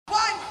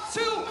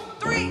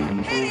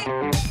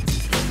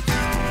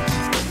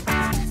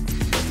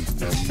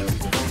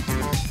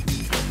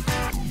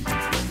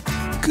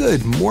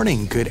Good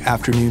morning, good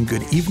afternoon,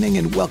 good evening,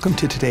 and welcome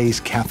to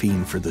today's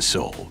Caffeine for the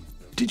Soul.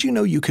 Did you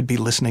know you could be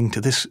listening to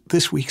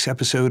this week's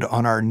episode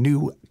on our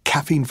new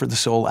Caffeine for the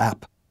Soul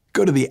app?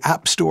 Go to the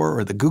App Store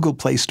or the Google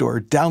Play Store,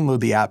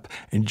 download the app,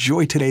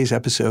 enjoy today's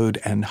episode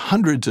and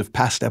hundreds of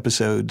past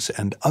episodes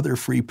and other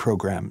free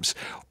programs,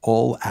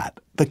 all at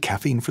the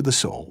Caffeine for the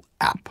Soul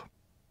app.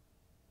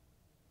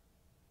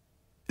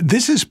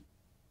 This is,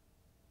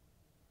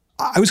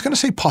 I was going to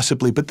say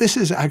possibly, but this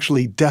is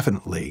actually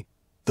definitely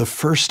the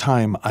first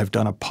time I've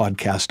done a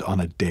podcast on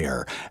a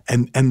dare.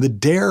 And the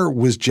dare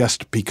was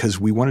just because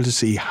we wanted to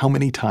see how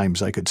many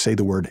times I could say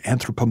the word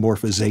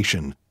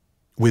anthropomorphization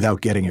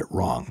without getting it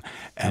wrong.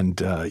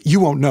 And you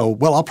won't know.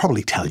 Well, I'll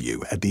probably tell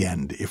you at the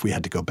end if we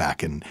had to go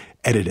back and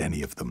edit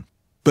any of them.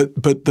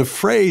 But the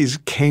phrase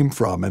came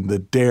from, and the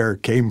dare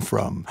came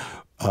from,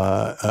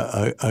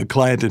 a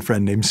client and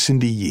friend named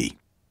Cindy Yee.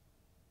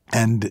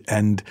 And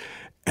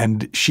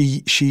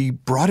she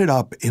brought it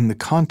up in the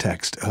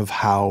context of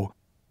how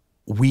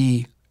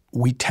we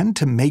tend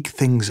to make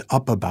things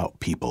up about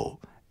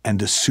people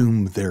and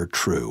assume they're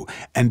true.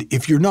 And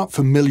if you're not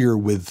familiar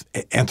with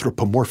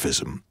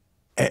anthropomorphism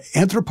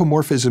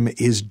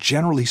is,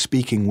 generally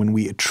speaking, when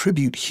we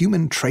attribute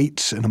human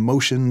traits and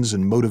emotions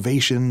and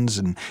motivations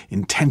and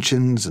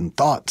intentions and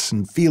thoughts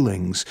and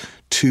feelings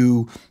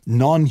to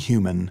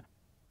non-human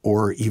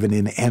or even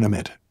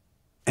inanimate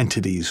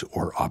entities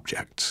or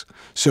objects.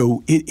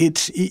 So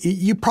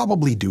you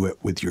probably do it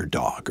with your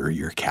dog or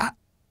your cat.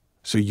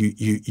 So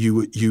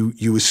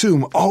you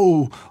assume,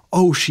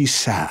 oh, she's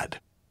sad.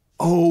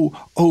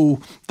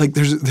 Like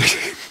there's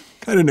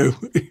I don't know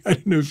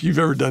if you've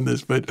ever done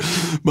this, but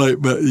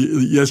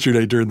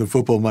yesterday during the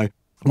football, one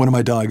of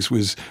my dogs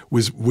was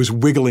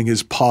wiggling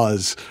his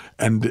paws,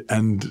 and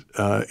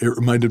it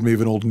reminded me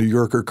of an old New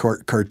Yorker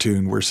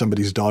cartoon where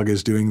somebody's dog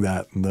is doing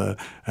that,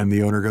 and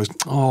the owner goes,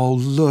 "Oh,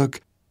 look,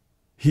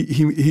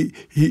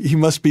 he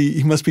must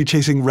be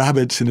chasing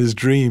rabbits in his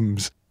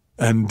dreams."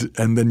 And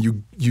then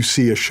you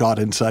see a shot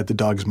inside the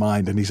dog's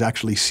mind, and he's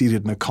actually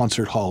seated in a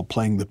concert hall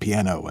playing the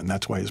piano, and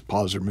that's why his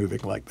paws are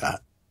moving like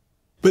that.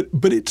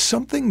 But it's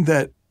something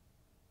that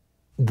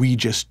we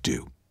just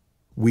do.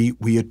 We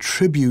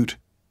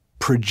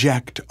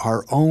project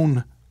our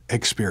own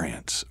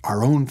experience,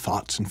 our own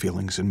thoughts and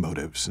feelings and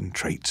motives and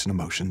traits and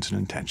emotions and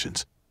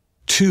intentions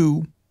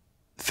to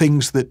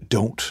things that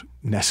don't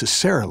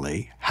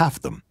necessarily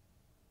have them.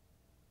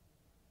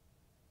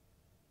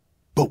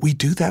 But we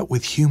do that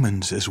with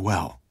humans as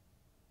well.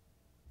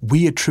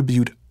 We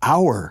attribute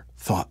our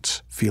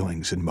thoughts,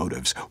 feelings, and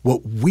motives,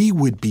 what we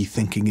would be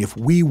thinking if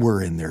we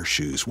were in their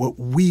shoes, what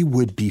we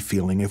would be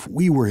feeling if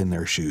we were in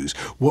their shoes,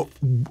 what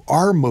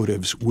our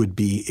motives would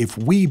be if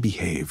we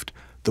behaved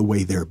the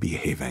way they're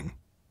behaving,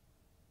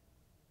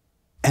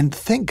 and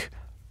think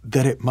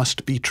that it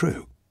must be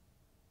true.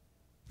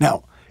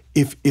 Now,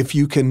 if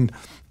you can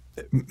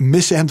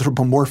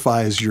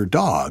misanthropomorphize your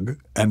dog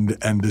and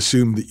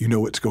assume that you know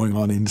what's going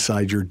on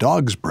inside your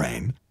dog's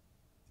brain,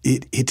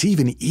 it's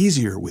even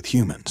easier with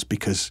humans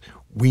because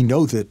we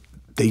know that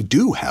they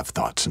do have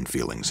thoughts and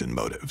feelings and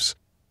motives.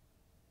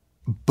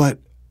 But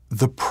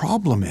the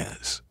problem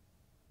is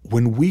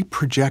when we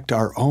project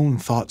our own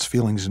thoughts,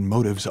 feelings, and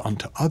motives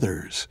onto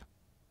others,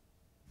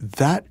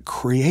 that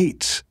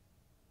creates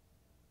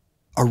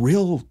a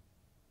real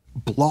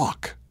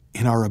block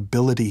in our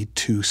ability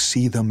to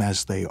see them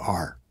as they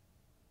are.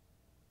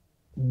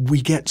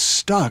 We get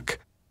stuck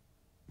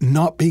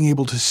not being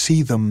able to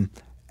see them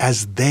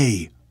as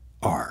they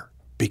are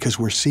because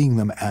we're seeing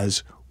them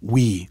as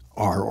we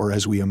are or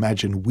as we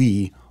imagine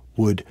we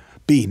would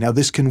be. Now,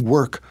 this can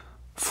work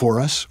for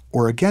us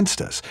or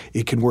against us.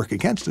 It can work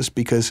against us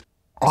because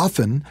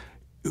often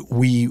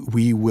we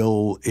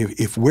will,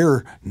 if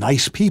we're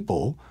nice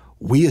people,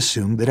 we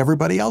assume that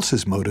everybody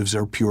else's motives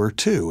are pure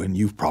too. And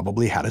you've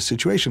probably had a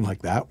situation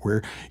like that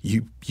where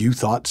you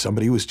thought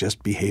somebody was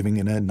just behaving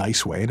in a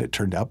nice way and it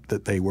turned out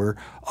that they were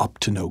up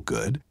to no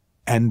good.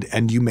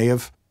 And you may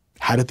have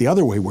had it the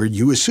other way where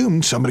you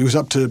assumed somebody was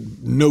up to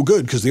no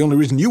good because the only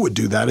reason you would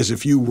do that is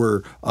if you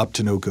were up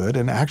to no good,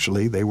 and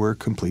actually they were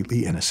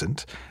completely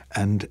innocent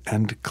and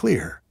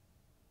clear.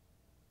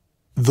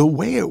 The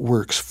way it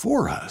works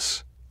for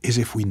us is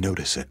if we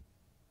notice it.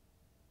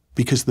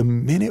 Because the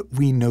minute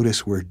we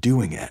notice we're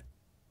doing it,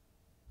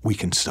 we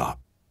can stop.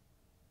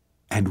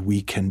 And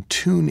we can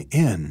tune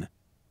in,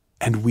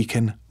 and we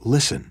can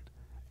listen,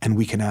 and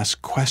we can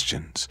ask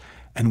questions,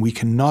 and we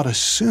can not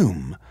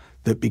assume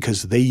that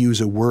because they use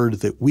a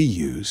word that we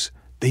use,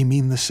 they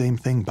mean the same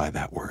thing by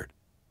that word.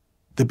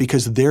 That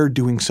because they're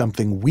doing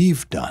something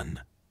we've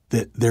done,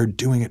 that they're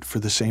doing it for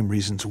the same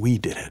reasons we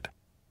did it.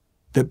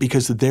 That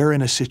because they're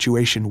in a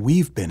situation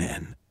we've been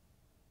in,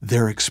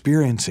 they're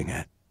experiencing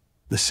it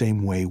the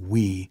same way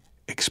we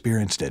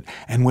experienced it.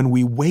 And when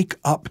we wake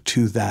up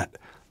to that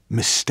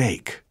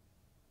mistake,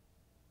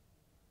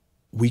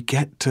 we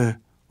get to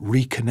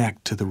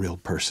reconnect to the real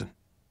person.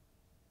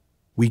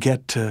 We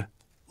get to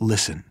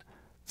listen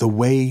the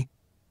way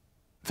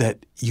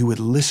that you would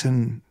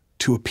listen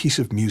to a piece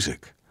of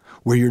music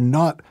where you're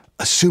not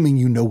assuming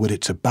you know what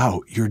it's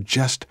about. You're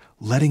just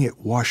letting it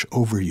wash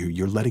over you.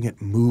 You're letting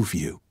it move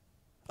you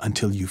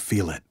until you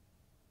feel it.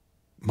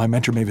 My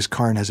mentor, Mavis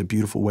Karn, has a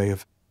beautiful way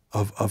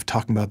of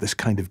talking about this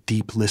kind of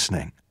deep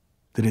listening,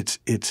 that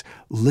it's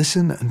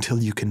listen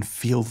until you can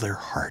feel their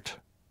heart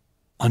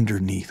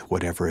underneath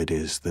whatever it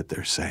is that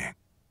they're saying.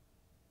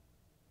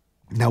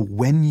 Now,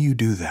 when you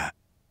do that,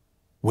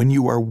 when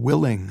you are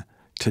willing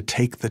to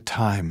take the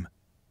time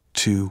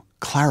to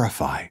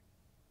clarify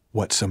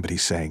what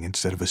somebody's saying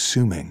instead of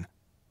assuming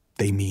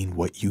they mean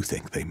what you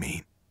think they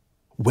mean,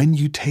 when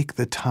you take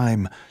the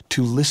time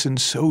to listen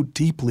so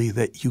deeply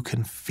that you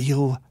can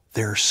feel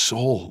their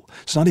soul,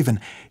 it's not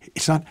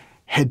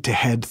head to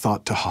head,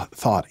 thought to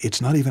thought, it's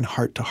not even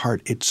heart to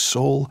heart, it's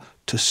soul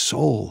to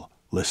soul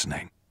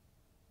listening.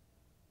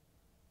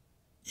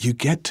 You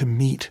get to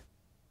meet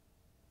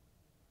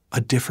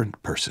a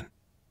different person.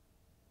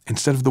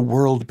 Instead of the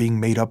world being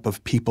made up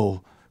of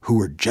people who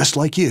are just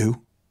like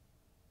you,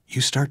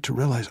 you start to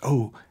realize,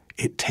 oh,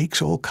 it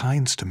takes all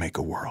kinds to make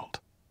a world,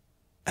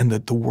 and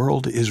that the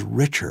world is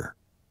richer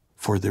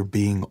for there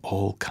being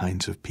all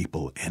kinds of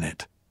people in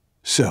it.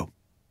 So,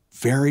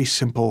 very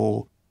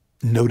simple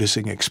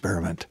noticing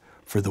experiment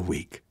for the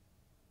week.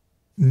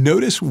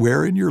 Notice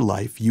where in your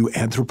life you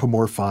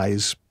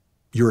anthropomorphize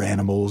your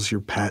animals, your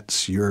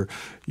pets, your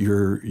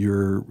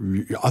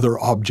other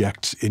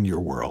objects in your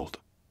world.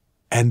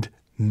 And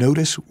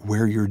notice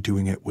where you're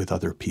doing it with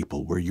other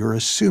people, where you're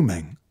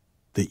assuming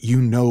that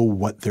you know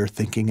what they're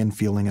thinking and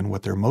feeling and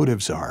what their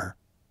motives are,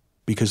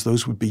 because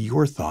those would be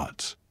your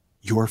thoughts,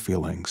 your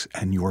feelings,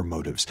 and your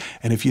motives.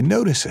 And if you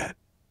notice it,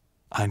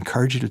 I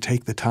encourage you to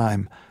take the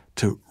time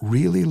to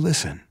really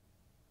listen.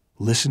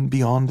 Listen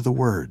beyond the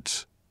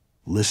words.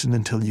 Listen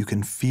until you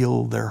can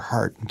feel their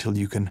heart, until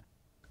you can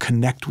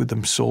connect with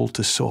them soul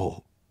to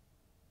soul,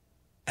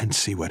 and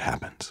see what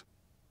happens.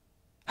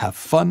 Have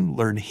fun,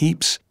 learn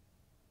heaps.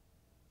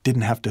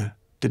 Didn't have to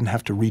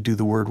redo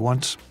the word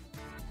once,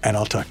 and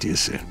I'll talk to you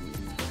soon.